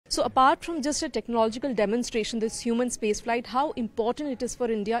So apart from just a technological demonstration, this human spaceflight, how important it is for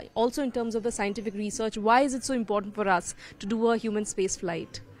India, also in terms of the scientific research? Why is it so important for us to do a human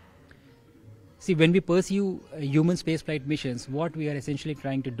spaceflight? See, when we pursue human spaceflight missions, what we are essentially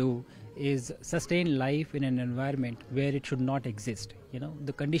trying to do is sustain life in an environment where it should not exist. You know,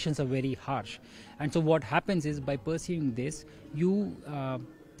 the conditions are very harsh. And so what happens is, by pursuing this, you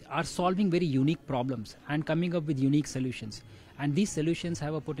are solving very unique problems and coming up with unique solutions. And these solutions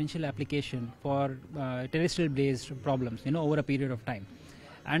have a potential application for terrestrial-based problems, you know, over a period of time.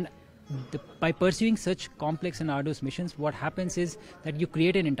 And by pursuing such complex and arduous missions, what happens is that you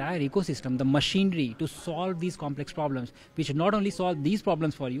create an entire ecosystem, the machinery to solve these complex problems, which not only solve these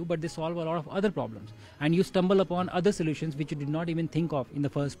problems for you, but they solve a lot of other problems. And you stumble upon other solutions which you did not even think of in the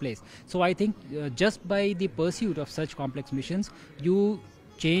first place. So I think just by the pursuit of such complex missions, you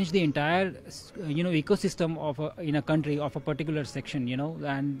change the entire ecosystem of in a country of a particular section,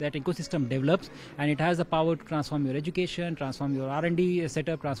 and that ecosystem develops, and it has the power to transform your education, transform your R&D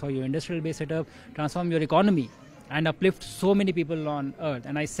setup, transform your industrial base setup, transform your economy, and uplift so many people on Earth.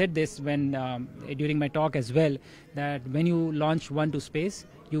 And I said this when during my talk as well, that when you launch one to space,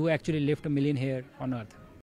 you actually lift 1 million here on Earth.